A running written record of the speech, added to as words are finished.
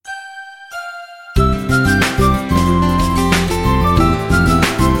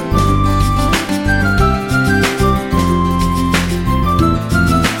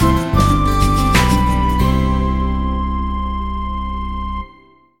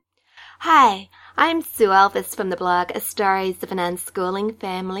Hi, I'm Sue Elvis from the blog Stories of an Unschooling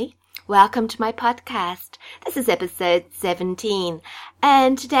Family. Welcome to my podcast. This is episode 17,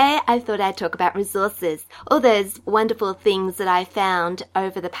 and today I thought I'd talk about resources, all those wonderful things that I found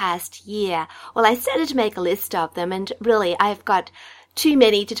over the past year. Well, I started to make a list of them, and really I've got too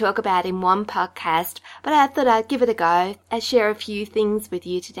many to talk about in one podcast, but I thought I'd give it a go and share a few things with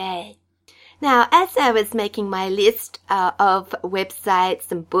you today. Now, as I was making my list of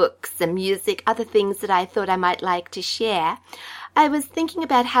websites and books and music, other things that I thought I might like to share, I was thinking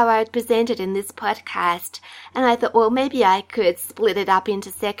about how I would present it in this podcast, and I thought, well, maybe I could split it up into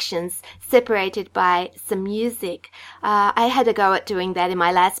sections separated by some music. I had a go at doing that in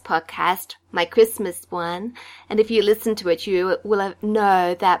my last podcast, my Christmas one, and if you listen to it, you will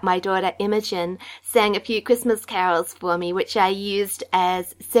know that my daughter Imogen sang a few Christmas carols for me, which I used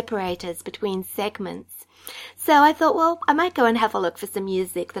as separators between segments. So I thought, well, I might go and have a look for some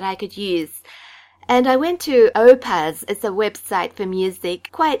music that I could use. And I went to Opus. It's a website for music,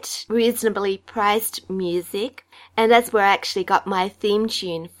 quite reasonably priced music. And that's where I actually got my theme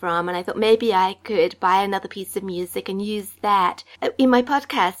tune from. And I thought maybe I could buy another piece of music and use that in my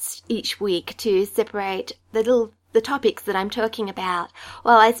podcast each week to separate the topics that I'm talking about.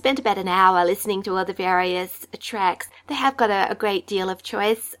 Well, I spent about an hour listening to all the various tracks. They have got a great deal of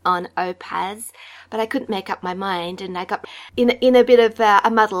choice on Opus, but I couldn't make up my mind, and I got in a bit of a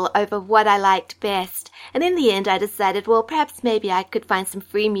muddle over what I liked best. And in the end, I decided, well, perhaps maybe I could find some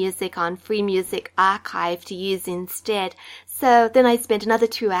free music on Free Music Archive to use instead. So then I spent another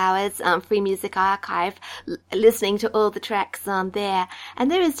 2 hours on Free Music Archive listening to all the tracks on there. And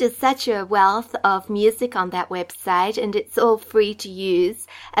there is just such a wealth of music on that website, and it's all free to use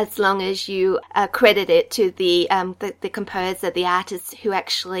as long as you credit it to the composer, the artist who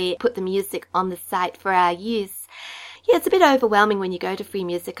actually put the music on the site for our use. Yeah, it's a bit overwhelming when you go to Free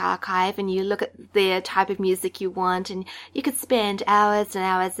Music Archive and you look at the type of music you want, and you could spend hours and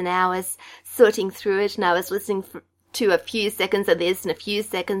hours and hours sorting through it, and I was listening to a few seconds of this and a few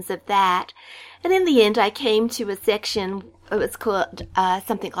seconds of that. And in the end, I came to a section, it was called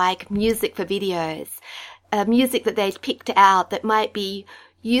something like Music for Videos, music that they'd picked out that might be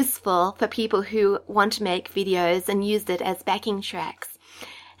useful for people who want to make videos and use it as backing tracks.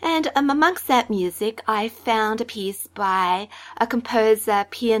 And amongst that music, I found a piece by a composer,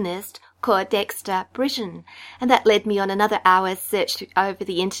 pianist called Dexter Britain, and that led me on another hour's search over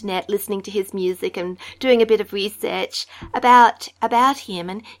the internet, listening to his music and doing a bit of research about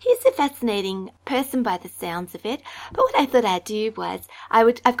him. And he's a fascinating person by the sounds of it. But what I thought I'd do was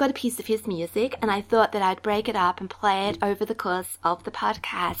I've got a piece of his music, and I thought that I'd break it up and play it over the course of the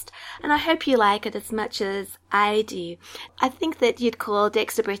podcast. And I hope you like it as much as I do. I think that you'd call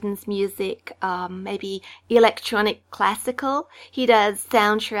Dexter Britain's music maybe electronic classical. He does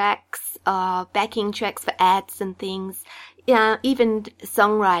soundtracks, backing tracks for ads and things, even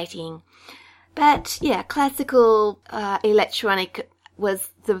songwriting. But yeah, classical electronic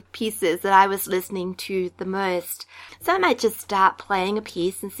was the pieces that I was listening to the most. So I might just start playing a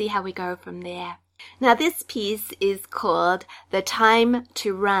piece and see how we go from there. Now this piece is called The Time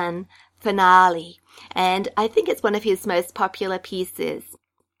to Run Finale, and I think it's one of his most popular pieces.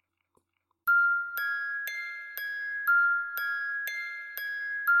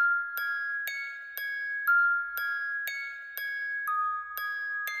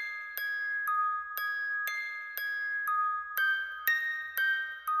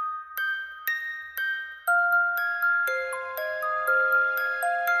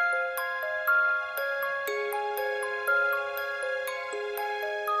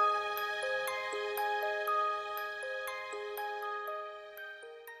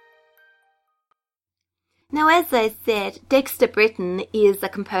 Now, as I said, Dexter Britain is a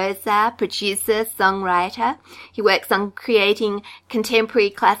composer, producer, songwriter. He works on creating contemporary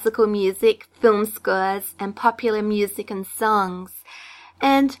classical music, film scores, and popular music and songs.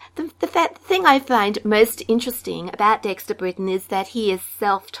 And the thing I find most interesting about Dexter Britain is that he is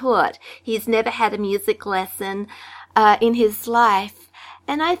self-taught. He's never had a music lesson in his life.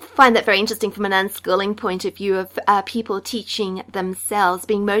 And I find that very interesting from an unschooling point of view of people teaching themselves,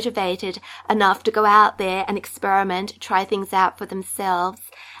 being motivated enough to go out there and experiment, try things out for themselves,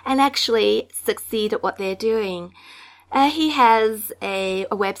 and actually succeed at what they're doing. He has a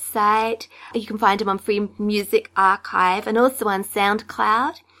website. You can find him on Free Music Archive and also on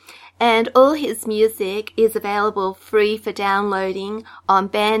SoundCloud. And all his music is available free for downloading on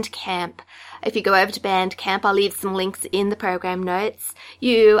Bandcamp. If you go over to Bandcamp, I'll leave some links in the program notes.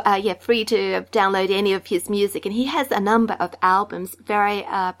 You are free to download any of his music. And he has a number of albums, very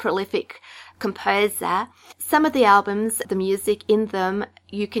prolific composer. Some of the albums, the music in them,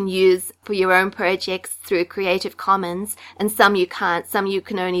 you can use for your own projects through Creative Commons, and some you can't. Some you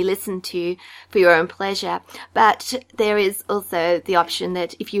can only listen to for your own pleasure. But there is also the option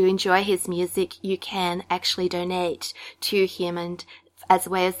that if you enjoy his music, you can actually donate to him and as a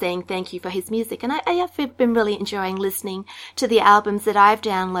way of saying thank you for his music. And I have been really enjoying listening to the albums that I've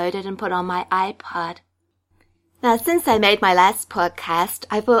downloaded and put on my iPod. Now, since I made my last podcast,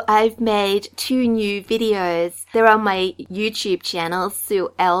 I've made 2 new videos. They're on my YouTube channel,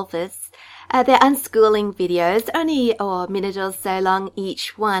 Sue Elvis. They're unschooling videos, only a minute or so long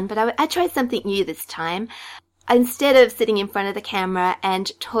each one, but I tried something new this time. Instead of sitting in front of the camera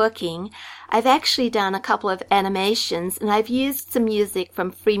and talking, I've actually done a couple of animations, and I've used some music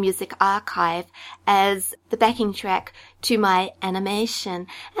from Free Music Archive as the backing track to my animation.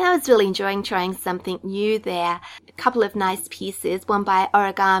 And I was really enjoying trying something new there. A couple of nice pieces, one by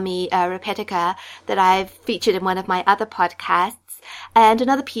Origami Repetica that I've featured in one of my other podcasts, and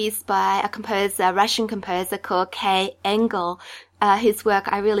another piece by a Russian composer called Kay Engel. His work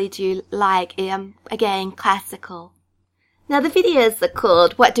I really do like, again, classical. Now, the videos are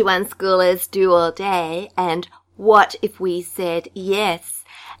called What Do Unschoolers Do All Day and What If We Said Yes?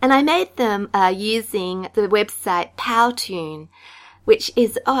 And I made them using the website Powtoon, which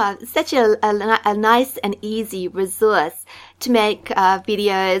is such a nice and easy resource to make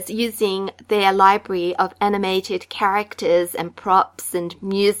videos using their library of animated characters and props and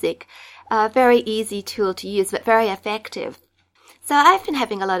music. Very easy tool to use, but very effective. So I've been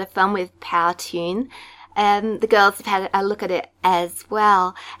having a lot of fun with Powtoon. The girls have had a look at it as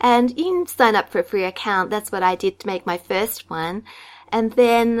well. And you can sign up for a free account. That's what I did to make my first one. And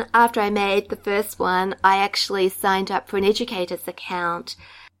then after I made the first one, I actually signed up for an educator's account.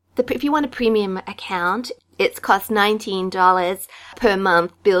 If you want a premium account, it's cost $19 per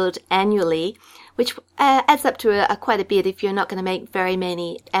month billed annually, which adds up to quite a bit if you're not going to make very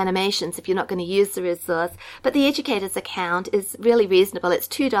many animations, if you're not going to use the resource. But the educator's account is really reasonable. It's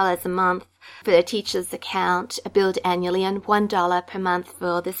 $2 a month for a teacher's account billed annually and $1 per month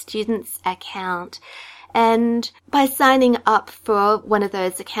for the student's account. And by signing up for one of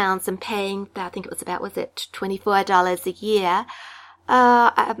those accounts and paying, I think it was $24 a year,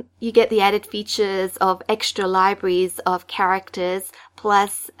 you get the added features of extra libraries of characters,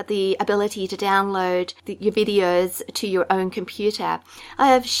 plus the ability to download your videos to your own computer. I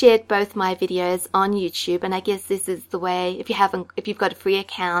have shared both my videos on YouTube, and I guess this is the way, if you've got a free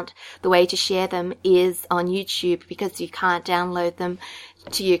account, the way to share them is on YouTube, because you can't download them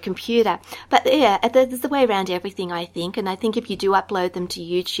to your computer. But yeah, there's a way around everything, I think. And I think if you do upload them to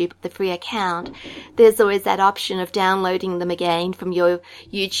YouTube, the free account, there's always that option of downloading them again from your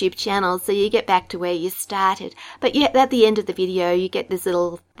YouTube channel, so you get back to where you started. But yet at the end of the video, you get this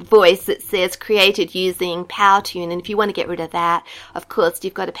little voice that says created using Powtoon. And if you want to get rid of that, of course,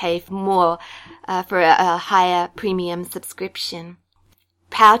 you've got to pay more for a higher premium subscription.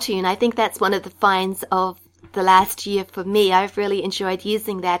 Powtoon, I think that's one of the finds of the last year for me. I've really enjoyed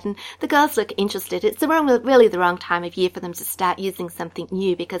using that, and the girls look interested. It's really the wrong time of year for them to start using something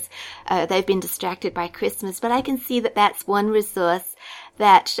new, because they've been distracted by Christmas. But I can see that that's one resource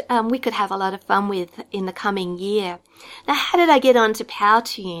that we could have a lot of fun with in the coming year. Now, how did I get onto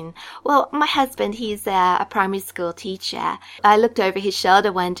Powtoon? Well, my husband, he's a primary school teacher. I looked over his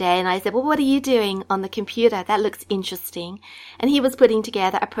shoulder one day and I said, well, what are you doing on the computer? That looks interesting. And he was putting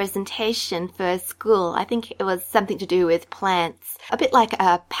together a presentation for school. I think it was something to do with plants, a bit like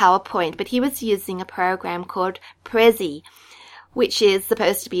a PowerPoint, but he was using a program called Prezi, which is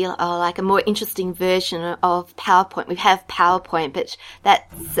supposed to be like a more interesting version of PowerPoint. We have PowerPoint, but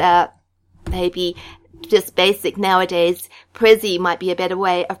that's maybe just basic nowadays. Prezi might be a better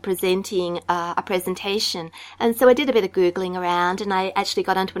way of presenting a presentation. And so I did a bit of Googling around, and I actually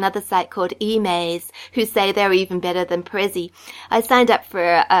got onto another site called eMaze, who say they're even better than Prezi. I signed up for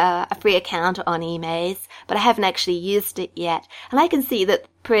a free account on eMaze, but I haven't actually used it yet. And I can see that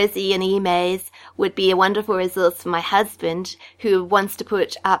Prezi and eMaze would be a wonderful resource for my husband, who wants to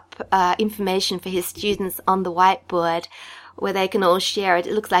put up information for his students on the whiteboard, where they can all share it.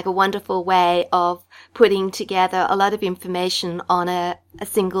 It looks like a wonderful way of putting together a lot of information on a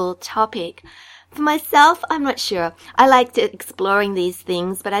single topic. For myself, I'm not sure. I liked exploring these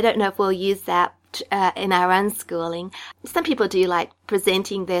things, but I don't know if we'll use that in our unschooling. Some people do like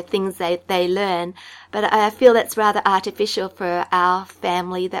presenting their things they learn, but I feel that's rather artificial for our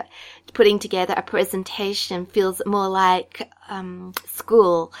family, that putting together a presentation feels more like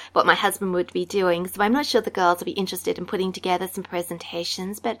school, what my husband would be doing. So I'm not sure the girls will be interested in putting together some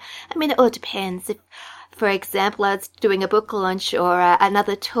presentations, but I mean, it all depends. For example, I was doing a book launch or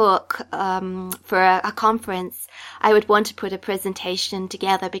another talk for a conference. I would want to put a presentation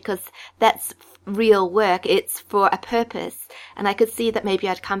together because that's real work. It's for a purpose. And I could see that maybe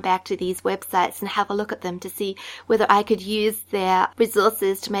I'd come back to these websites and have a look at them to see whether I could use their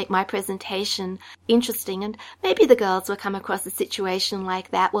resources to make my presentation interesting. And maybe the girls will come across a situation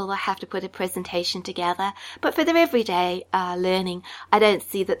like that. Well, they'll have to put a presentation together. But for their everyday learning, I don't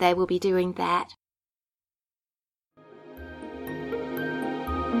see that they will be doing that.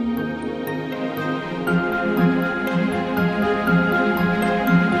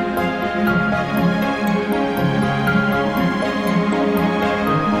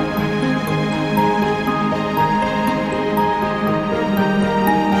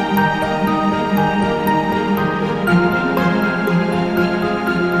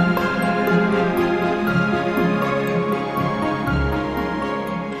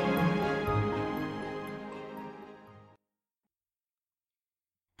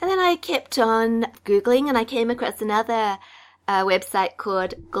 And then I kept on Googling and I came across another website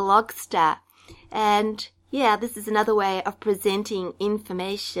called Glogster. And yeah, this is another way of presenting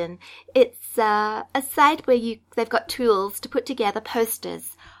information. It's a site where they've got tools to put together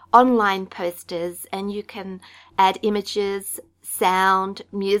posters, online posters, and you can add images, sound,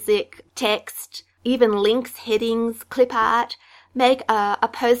 music, text, even links, headings, clip art. Make a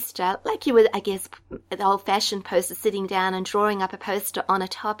poster like you would, I guess, the old-fashioned poster, sitting down and drawing up a poster on a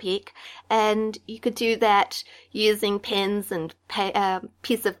topic. And you could do that using pens and a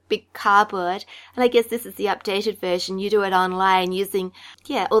piece of big cardboard. And I guess this is the updated version. You do it online using,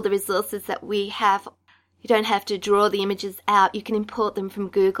 all the resources that we have. You don't have to draw the images out. You can import them from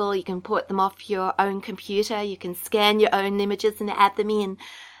Google. You can import them off your own computer. You can scan your own images and add them in.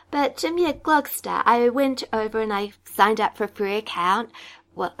 But, Glogster, I went over and I signed up for a free account.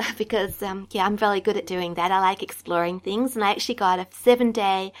 Well, because, I'm very good at doing that. I like exploring things. And I actually got a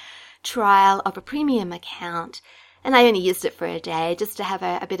 7-day trial of a premium account. And I only used it for a day just to have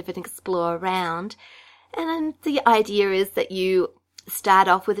a bit of an explore around. And the idea is that you start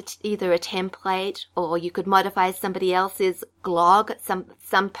off with either a template, or you could modify somebody else's glog,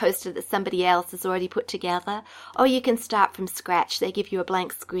 some poster that somebody else has already put together, or you can start from scratch. They give you a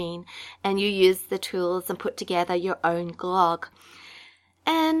blank screen and you use the tools and put together your own glog.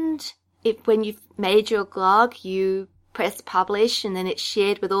 And when you've made your glog, you press publish, and then it's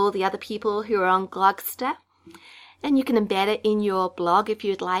shared with all the other people who are on Glogster. And you can embed it in your blog if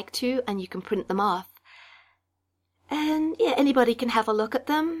you'd like to, and you can print them off. And anybody can have a look at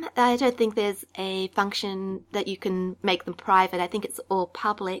them. I don't think there's a function that you can make them private. I think it's all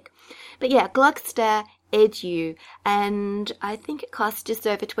public. But Glogster Edu, and I think it costs just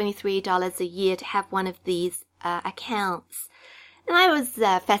over $23 a year to have one of these accounts. And I was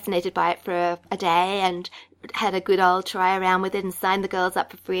fascinated by it for a day and had a good old try around with it and signed the girls up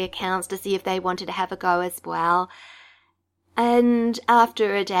for free accounts to see if they wanted to have a go as well. And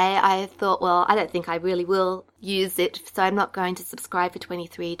after a day, I thought, well, I don't think I really will use it, so I'm not going to subscribe for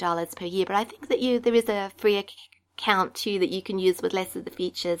 $23 per year. But I think that there is a free account too that you can use with less of the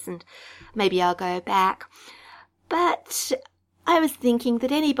features, and maybe I'll go back. But I was thinking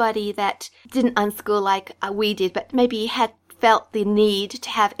that anybody that didn't unschool like we did, but maybe had felt the need to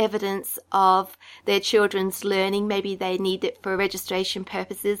have evidence of their children's learning, maybe they need it for registration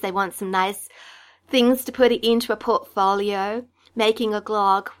purposes, they want some nice things to put it into a portfolio, making a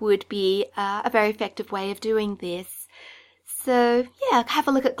glog would be a very effective way of doing this. So, have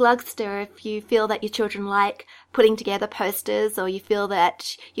a look at Glogster if you feel that your children like putting together posters, or you feel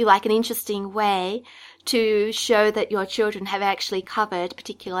that you like an interesting way to show that your children have actually covered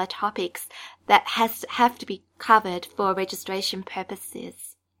particular topics that have to be covered for registration purposes.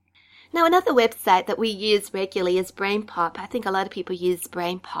 Now, another website that we use regularly is BrainPop. I think a lot of people use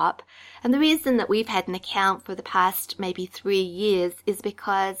BrainPop. And the reason that we've had an account for the past maybe 3 years is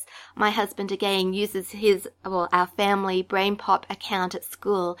because my husband, again, uses our family BrainPop account at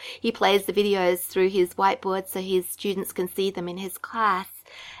school. He plays the videos through his whiteboard so his students can see them in his class.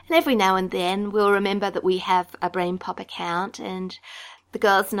 And every now and then we'll remember that we have a BrainPop account, and the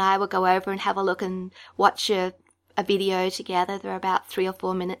girls and I will go over and have a look and watch a video together. They're about 3 or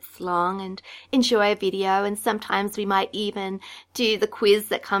 4 minutes long, and enjoy a video. And sometimes we might even do the quiz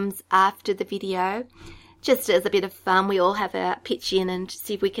that comes after the video. Just as a bit of fun, we all have a pitch in and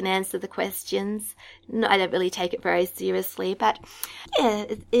see if we can answer the questions. No, I don't really take it very seriously, but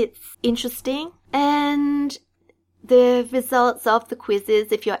it's interesting. And the results of the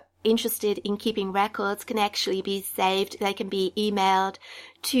quizzes, if you're interested in keeping records, can actually be saved. They can be emailed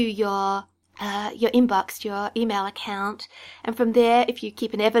to your your inbox, your email account, and from there, if you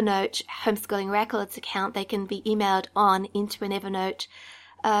keep an Evernote homeschooling records account, they can be emailed on into an Evernote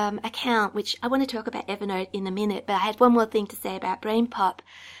account, which I want to talk about Evernote in a minute, but I had one more thing to say about BrainPop,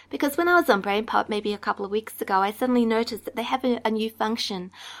 because when I was on BrainPop maybe a couple of weeks ago, I suddenly noticed that they have a new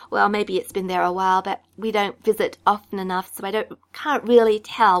function. Well, maybe it's been there a while, but we don't visit often enough, so I can't really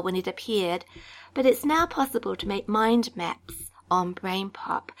tell when it appeared, but it's now possible to make mind maps on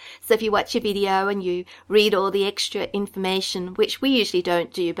BrainPop. So if you watch a video and you read all the extra information, which we usually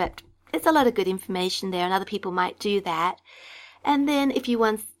don't do, but there's a lot of good information there and other people might do that. And then if you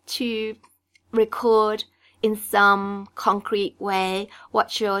want to record in some concrete way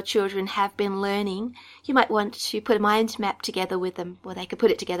what your children have been learning, you might want to put a mind map together with them, or they could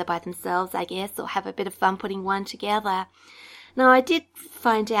put it together by themselves, I guess, or have a bit of fun putting one together. Now, I did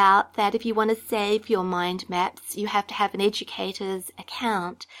find out that if you want to save your mind maps, you have to have an educator's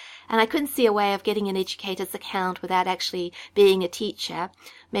account. And I couldn't see a way of getting an educator's account without actually being a teacher.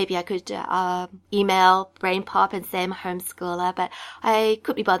 Maybe I could email BrainPop and say I'm a homeschooler, but I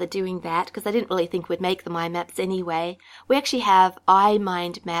couldn't be bothered doing that because I didn't really think we'd make the mind maps anyway. We actually have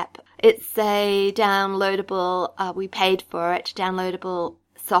iMindMap. It's a downloadable, we paid for it, downloadable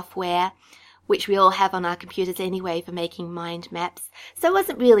software, which we all have on our computers anyway for making mind maps. So I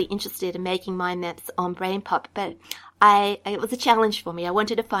wasn't really interested in making mind maps on BrainPop, but it was a challenge for me. I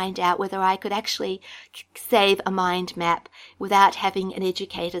wanted to find out whether I could actually save a mind map without having an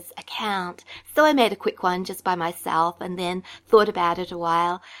educator's account. So I made a quick one just by myself and then thought about it a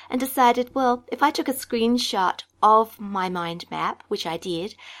while and decided, well, if I took a screenshot of my mind map, which I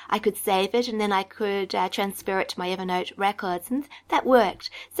did, I could save it and then I could transfer it to my Evernote records, and that worked.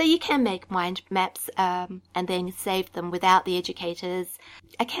 So you can make mind maps and then save them without the educator's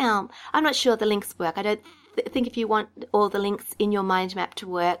account. I'm not sure the links work. I don't think if you want all the links in your mind map to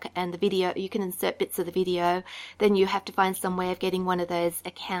work and the video, you can insert bits of the video, then you have to find some way of getting one of those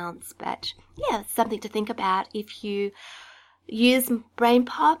accounts. But yeah, it's something to think about if you use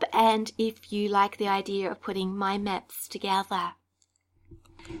BrainPop and if you like the idea of putting mind maps together.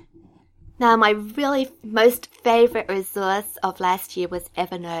 Now, my really most favorite resource of last year was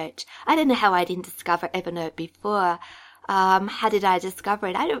Evernote. I don't know how I didn't discover Evernote before. How did I discover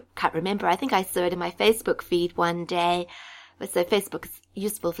it? Can't remember. I think I saw it in my Facebook feed one day. So Facebook is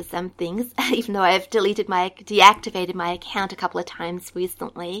useful for some things, even though I've deactivated my account a couple of times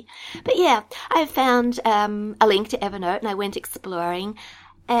recently. But yeah, I found a link to Evernote and I went exploring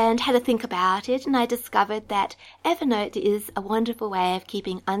and had a think about it, and I discovered that Evernote is a wonderful way of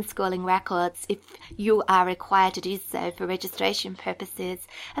keeping unschooling records if you are required to do so for registration purposes.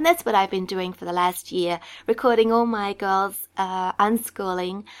 And that's what I've been doing for the last year, recording all my girls'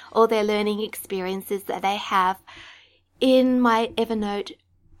 unschooling, all their learning experiences that they have in my Evernote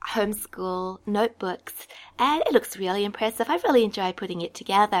homeschool notebooks, and it looks really impressive. I really enjoy putting it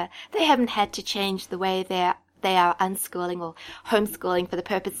together. They haven't had to change the way they are unschooling or homeschooling for the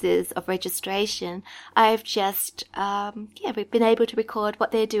purposes of registration. I've just, we've been able to record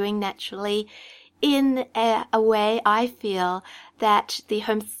what they're doing naturally in a way I feel that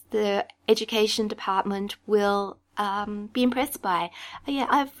the education department will be impressed by. Yeah,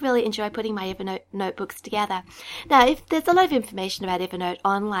 I've really enjoyed putting my Evernote notebooks together. Now, there's a lot of information about Evernote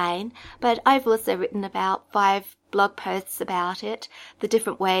online, but I've also written about 5 blog posts about it, the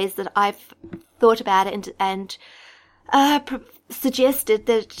different ways that I've thought about it and suggested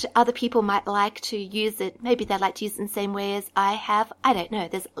that other people might like to use it. Maybe they'd like to use it in the same way as I have. I don't know.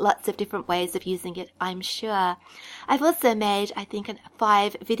 There's lots of different ways of using it, I'm sure. I've also made, I think,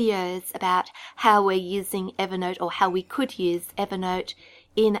 5 videos about how we're using Evernote, or how we could use Evernote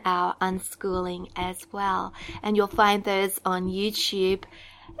in our unschooling as well. And you'll find those on YouTube,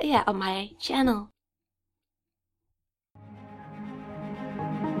 on my channel.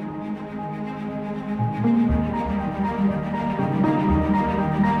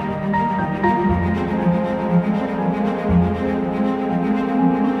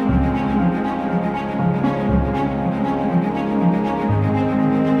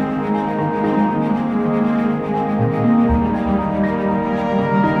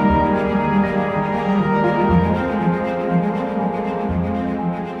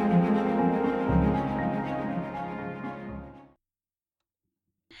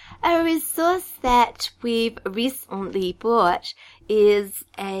 A resource that we've recently bought is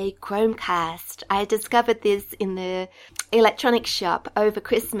a Chromecast. I discovered this in the electronics shop over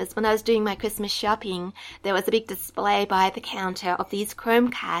Christmas. When I was doing my Christmas shopping, there was a big display by the counter of these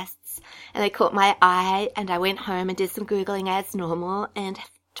Chromecasts, and they caught my eye, and I went home and did some Googling as normal and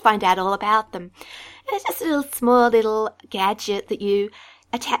to find out all about them. And it's just a small little gadget that you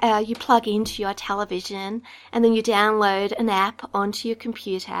you plug into your television, and then you download an app onto your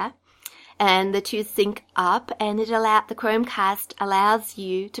computer, and the two sync up, and the Chromecast allows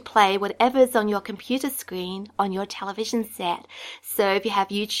you to play whatever's on your computer screen on your television set. So if you have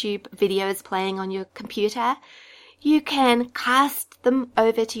YouTube videos playing on your computer, you can cast them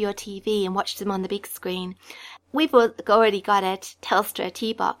over to your TV and watch them on the big screen. We've already got a Telstra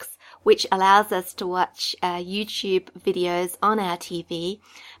T-Box, which allows us to watch YouTube videos on our TV.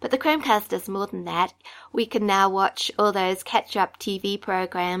 But the Chromecast does more than that. We can now watch all those catch-up TV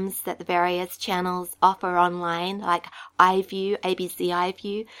programs that the various channels offer online, like iView, ABC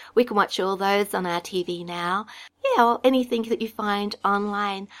iView. We can watch all those on our TV now. Yeah, or anything that you find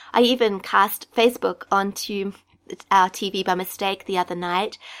online. I even cast Facebook onto our TV by mistake the other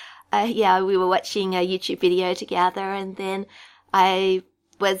night. We were watching a YouTube video together, and then I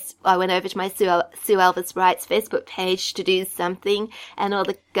went over to my Sue Elvis Writes Facebook page to do something, and all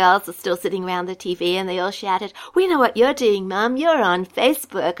the girls were still sitting around the TV, and they all shouted, "We know what you're doing, Mum. You're on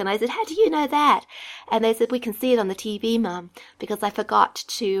Facebook." And I said, "How do you know that?" And they said, "We can see it on the TV, Mum," because I forgot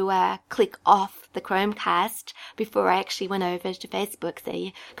to click off the Chromecast before I actually went over to Facebook. So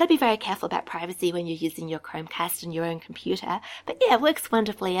you've got to be very careful about privacy when you're using your Chromecast on your own computer. But yeah, it works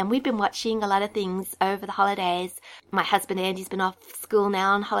wonderfully, and we've been watching a lot of things over the holidays. My husband Andy's been off school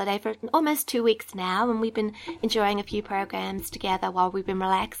now on holiday for almost 2 weeks now, and we've been enjoying a few programs together while we've been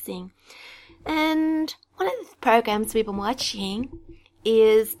relaxing. And one of the programs we've been watching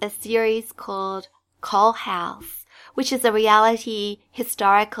is a series called Coal House, which is a reality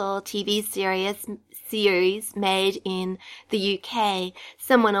historical TV series made in the UK.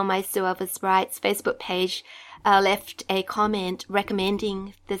 Someone on my Sue Elvis Writes Facebook page left a comment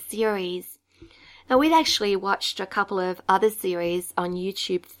recommending the series. Now, we'd actually watched a couple of other series on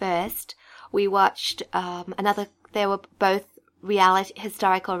YouTube first. We watched they were both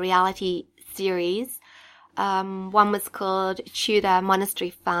historical reality series. One was called Tudor Monastery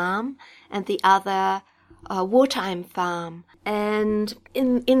Farm, and the other Wartime Farm. And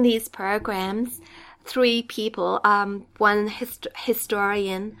in these programs, three people, one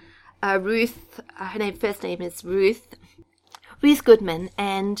historian, Ruth, first name is Ruth Goodman,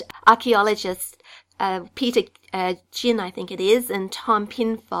 and archaeologist Peter Ginn, I think it is, and Tom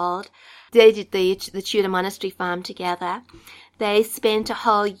Pinfold. They did the Tudor Monastery Farm together. They spent a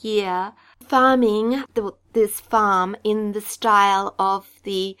whole year farming this farm in the style of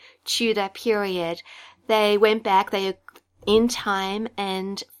the Tudor period. They went back in time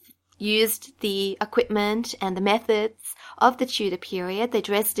and used the equipment and the methods of the Tudor period. They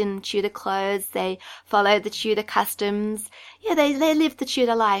dressed in Tudor clothes. They followed the Tudor customs. Yeah, they lived the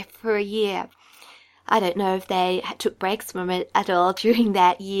Tudor life for a year. I don't know if they took breaks from it at all during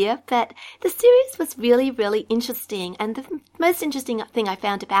that year, but the series was really, really interesting. And the most interesting thing I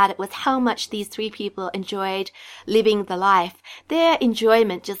found about it was how much these three people enjoyed living the life. Their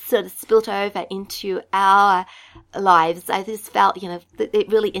enjoyment just sort of spilt over into our lives. I just felt, that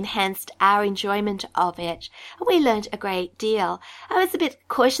it really enhanced our enjoyment of it. And we learned a great deal. I was a bit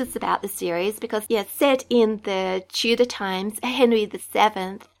cautious about the series because, set in the Tudor times, Henry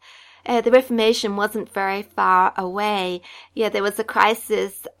VII, the Reformation wasn't very far away. There was a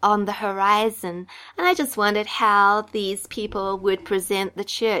crisis on the horizon, and I just wondered how these people would present the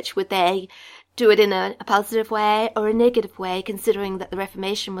church. Would they do it in a positive way or a negative way, considering that the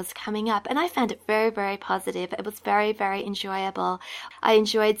Reformation was coming up? And I found it very, very positive. It was very, very enjoyable. I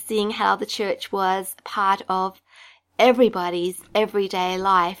enjoyed seeing how the church was part of everybody's everyday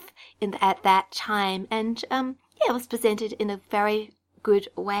life at that time, and it was presented in a very good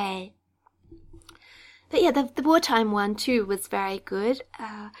way. But the wartime one too was very good.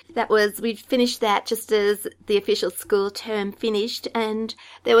 We finished that just as the official school term finished, and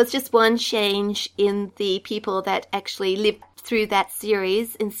there was just one change in the people that actually lived through that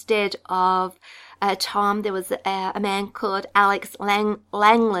series. Instead of Tom, there was a man called Alex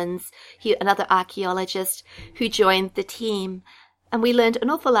Langlands, another archaeologist, who joined the team. And we learned an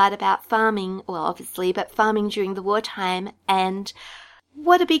awful lot about farming, well, obviously, but farming during the wartime, and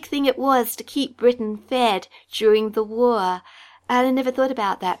what a big thing it was to keep Britain fed during the war. And I never thought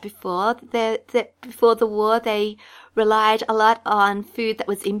about that before. That before the war, they relied a lot on food that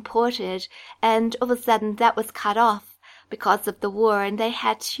was imported, and all of a sudden that was cut off because of the war, and they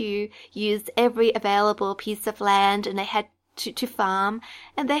had to use every available piece of land, and they had to farm,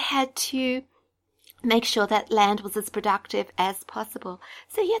 and they had to make sure that land was as productive as possible.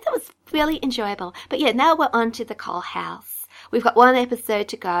 So that was really enjoyable. But now we're on to the Coal House. We've got one episode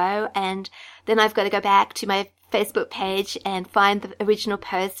to go, and then I've got to go back to my Facebook page and find the original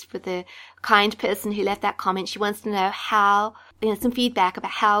post for the kind person who left that comment. She wants to know how some feedback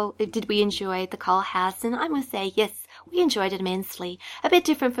about how did we enjoy the Cole House, and I'm going to say yes, we enjoyed it immensely. A bit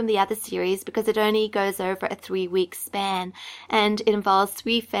different from the other series because it only goes over a 3-week span, and it involves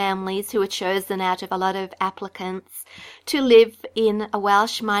 3 families who were chosen out of a lot of applicants to live in a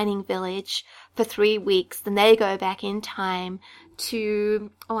Welsh mining village for 3 weeks. Then they go back in time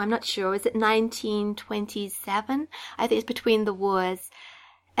to, I'm not sure, is it 1927? I think it's between the wars.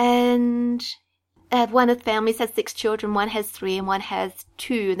 And one of the families has 6 children, one has 3 and one has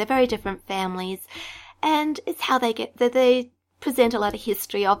 2. They're very different families. And it's how they present a lot of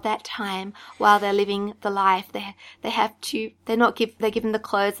history of that time while they're living the life. They're given the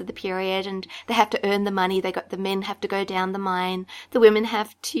clothes of the period, and they have to earn the money. The men have to go down the mine. The women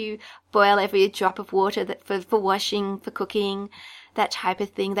have to boil every drop of water for washing, for cooking, that type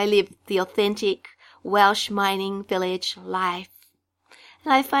of thing. They live the authentic Welsh mining village life.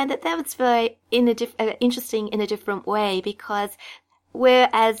 And I find that was very interesting in a different way, because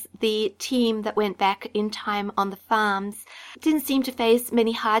whereas the team that went back in time on the farms didn't seem to face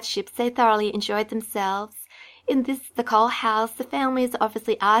many hardships, they thoroughly enjoyed themselves. In the Cole House, the families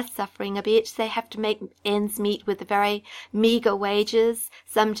obviously are suffering a bit. They have to make ends meet with the very meagre wages.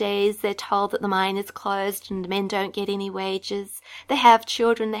 Some days they're told that the mine is closed and the men don't get any wages. They have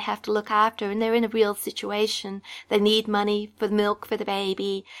children they have to look after, and they're in a real situation. They need money for milk for the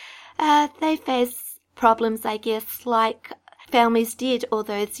baby. They face problems, I guess, like families did all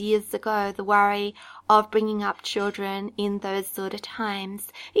those years ago, the worry of bringing up children in those sort of times.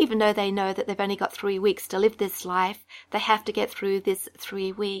 Even though they know that they've only got 3 weeks to live this life, they have to get through this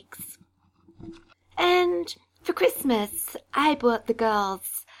 3 weeks. And for Christmas, I bought the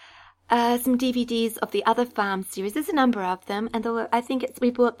girls some DVDs of the other farm series. There's a number of them, and I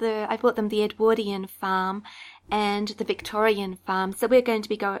bought them the Edwardian farm and the Victorian farm. So we're going to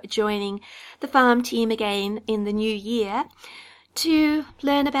be joining the farm team again in the new year to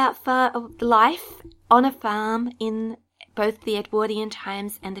learn about life on a farm in both the Edwardian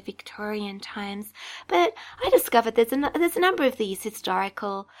times and the Victorian times. But I discovered there's a number of these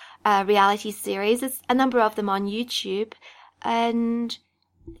historical reality series. There's a number of them on YouTube, and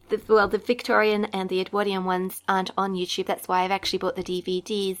the Victorian and the Edwardian ones aren't on YouTube. That's why I've actually bought the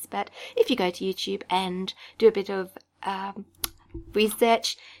DVDs. But if you go to YouTube and do a bit of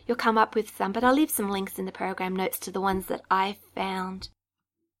research, you'll come up with some. But I'll leave some links in the program notes to the ones that I found.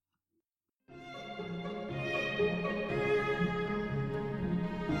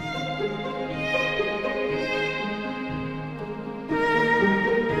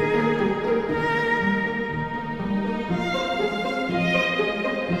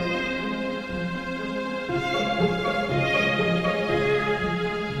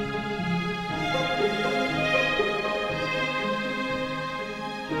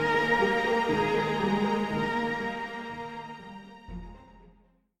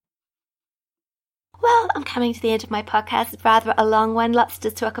 Well, I'm coming to the end of my podcast. It's rather a long one, lots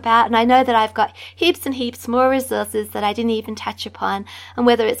to talk about, and I know that I've got heaps and heaps more resources that I didn't even touch upon, and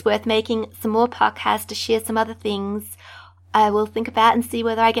whether it's worth making some more podcasts to share some other things, I will think about and see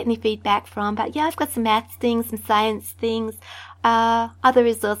whether I get any feedback from. But yeah, I've got some maths things, some science things, other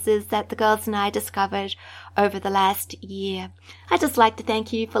resources that the girls and I discovered over the last year. I'd just like to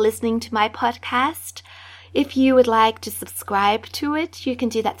thank you for listening to my podcast. If you would like to subscribe to it, you can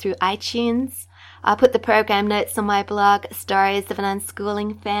do that through iTunes. I'll put the program notes on my blog, Stories of an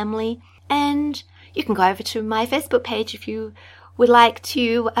Unschooling Family, and you can go over to my Facebook page if you would like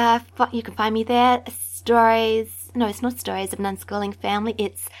to. You can find me there. It's not Stories of an Unschooling Family,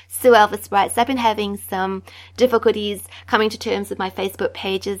 it's Sue Elvis Writes. I've been having some difficulties coming to terms with my Facebook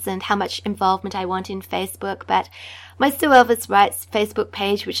pages and how much involvement I want in Facebook, but my Sue Elvis Writes Facebook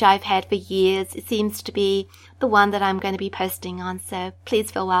page, which I've had for years, it seems to be the one that I'm going to be posting on, so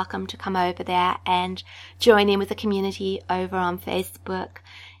please feel welcome to come over there and join in with the community over on Facebook.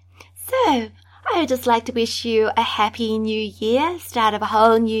 So, I would just like to wish you a happy new year, start of a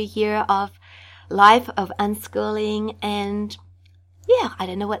whole new year of life, of unschooling, and yeah, I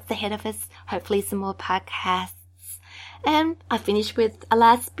don't know what's ahead of us. Hopefully some more podcasts. And I finished with a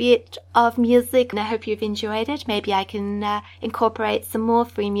last bit of music, and I hope you've enjoyed it. Maybe I can incorporate some more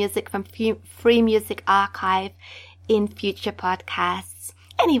free music from Free Music Archive in future podcasts.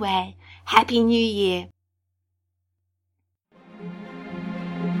 Anyway, Happy New Year.